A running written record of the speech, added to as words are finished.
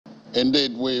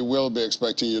Indeed, we will be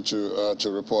expecting you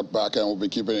to report back, and we'll be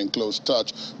keeping in close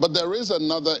touch. But there is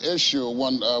another issue,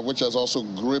 one which has also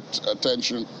gripped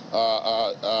attention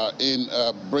in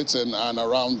Britain and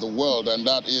around the world, and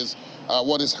that is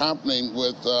what is happening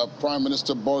with Prime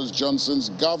Minister Boris Johnson's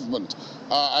government.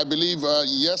 I believe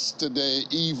yesterday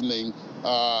evening,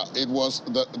 it was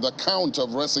the count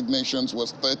of resignations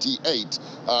was 38,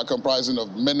 comprising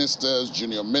of ministers,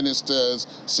 junior ministers,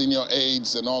 senior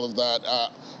aides, and all of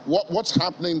that. What's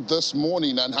happening this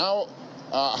morning, and how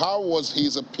was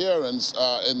his appearance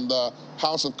in the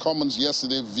House of Commons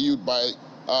yesterday viewed by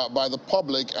the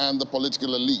public and the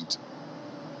political elite?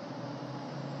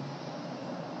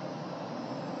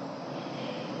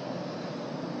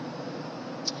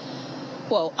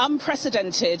 Well,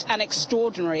 unprecedented and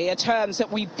extraordinary are terms that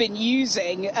we've been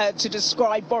using to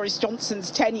describe Boris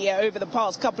Johnson's tenure over the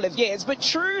past couple of years. But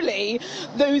truly,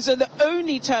 those are the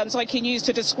only terms I can use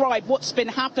to describe what's been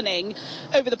happening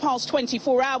over the past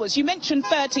 24 hours. You mentioned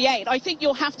 38. I think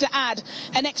you'll have to add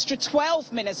an extra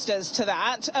 12 ministers to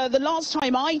that. The last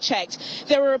time I checked,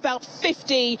 there were about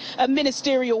 50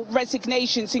 ministerial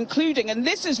resignations, including, and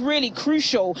this is really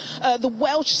crucial, the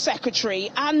Welsh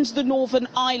Secretary and the Northern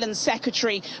Ireland Secretary,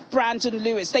 Brandon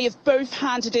Lewis. They have both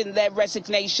handed in their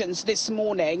resignations this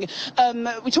morning.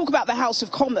 We talk about the House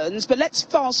of Commons, but let's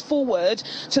fast forward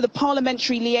to the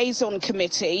Parliamentary Liaison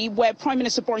Committee, where Prime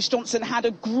Minister Boris Johnson had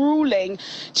a gruelling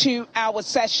 2-hour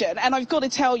session. And I've got to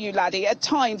tell you, laddie, at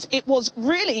times it was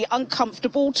really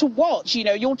uncomfortable to watch. You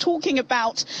know, you're talking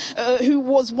about who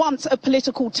was once a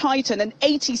political titan, an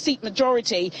 80-seat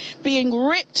majority, being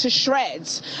ripped to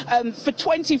shreds for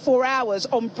 24 hours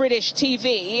on British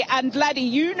TV. And laddie,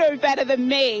 you know better than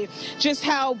me just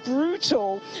how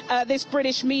brutal this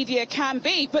British media can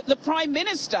be. But the Prime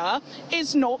Minister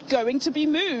is not going to be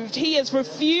moved. He has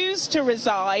refused to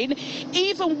resign,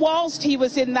 even whilst he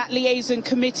was in that liaison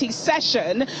committee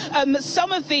session.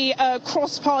 Some of the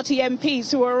cross-party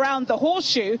MPs who were around the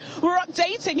horseshoe were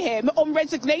updating him on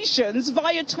resignations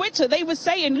via Twitter. They were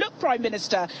saying, look, Prime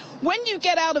Minister, when you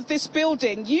get out of this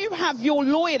building, you have your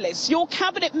loyalists, your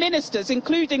cabinet ministers,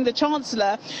 including the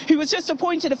Chancellor, who was just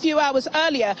appointed a few hours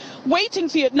earlier, waiting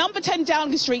for you at number 10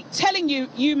 Downing Street, telling you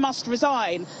you must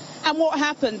resign. And what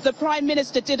happened? The Prime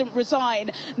Minister didn't resign.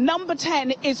 Number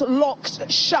 10 is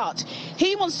locked shut.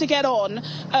 He wants to get on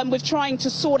with trying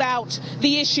to sort out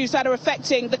the issues that are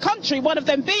affecting the country, one of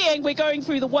them being we're going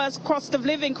through the worst cost of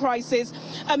living crisis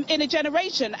in a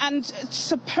generation. And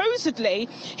supposedly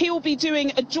he will be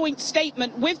doing a joint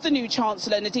statement with the new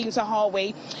Chancellor, Nadine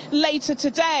Zahawi, later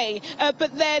today.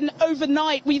 But then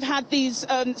overnight we've had these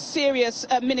serious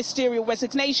ministerial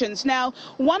resignations. Now,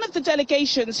 one of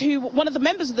the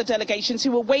members of the delegations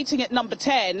who were waiting at number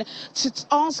 10 to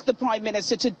ask the Prime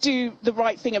Minister to do the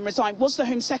right thing and resign was the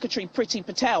Home Secretary, Priti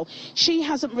Patel. She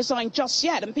hasn't resigned just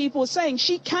yet, and people are saying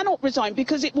she cannot resign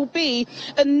because it will be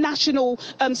a national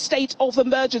state of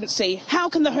emergency. How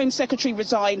can the Home Secretary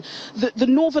resign? The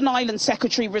Northern Ireland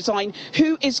Secretary resign?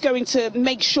 Who is going to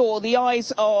make sure the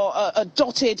I's are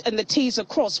dotted and the T's are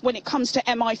crossed when it comes to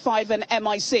MI5 and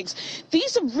MI6?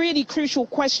 These are really crucial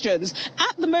questions.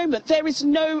 At the moment, there is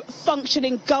no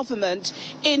functioning government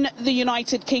in the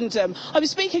United Kingdom. I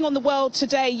was speaking on The World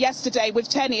Today yesterday with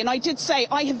Tenny, and I did say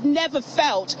I have never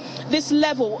felt this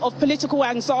level of political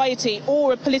anxiety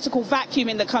or a political vacuum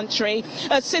in the country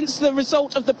since the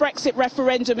result of the Brexit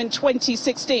referendum in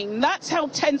 2016. That's how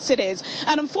tense it is.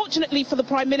 And unfortunately for the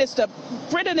Prime Minister,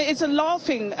 Britain is a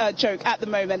laughing joke at the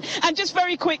moment. And just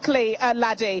very quickly,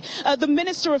 laddie, the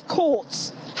Minister of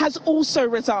Courts has also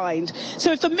resigned.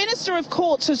 So if the Minister of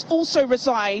Courts has also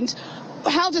resigned,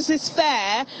 how does this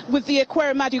fare with the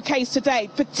Ekweremadu case today,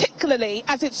 particularly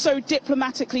as it's so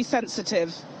diplomatically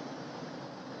sensitive?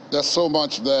 There's so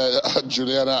much there,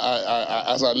 Juliana.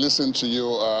 As I listen to you,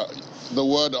 the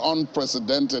word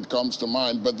unprecedented comes to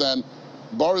mind, but then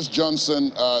Boris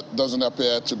Johnson doesn't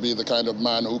appear to be the kind of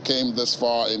man who came this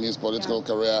far in his political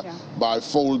career by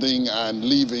folding and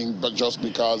leaving, but just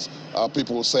because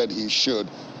people said he should.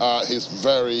 He's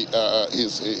very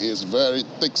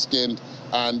thick-skinned,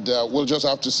 and we'll just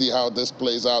have to see how this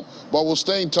plays out. But we'll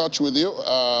stay in touch with you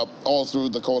all through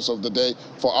the course of the day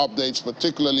for updates,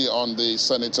 particularly on the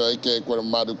Senator A.K.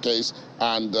 Ekweremadu case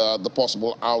and the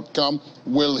possible outcome.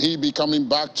 Will he be coming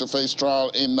back to face trial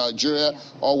in Nigeria,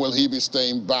 or will he be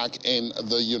staying back in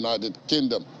the United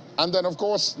Kingdom? And then, of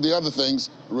course, the other things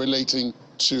relating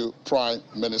to Prime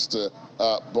Minister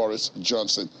Boris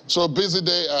Johnson. So a busy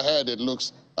day ahead, it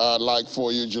looks like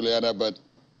for you, Juliana, but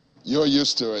you're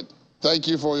used to it. Thank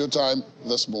you for your time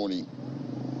this morning.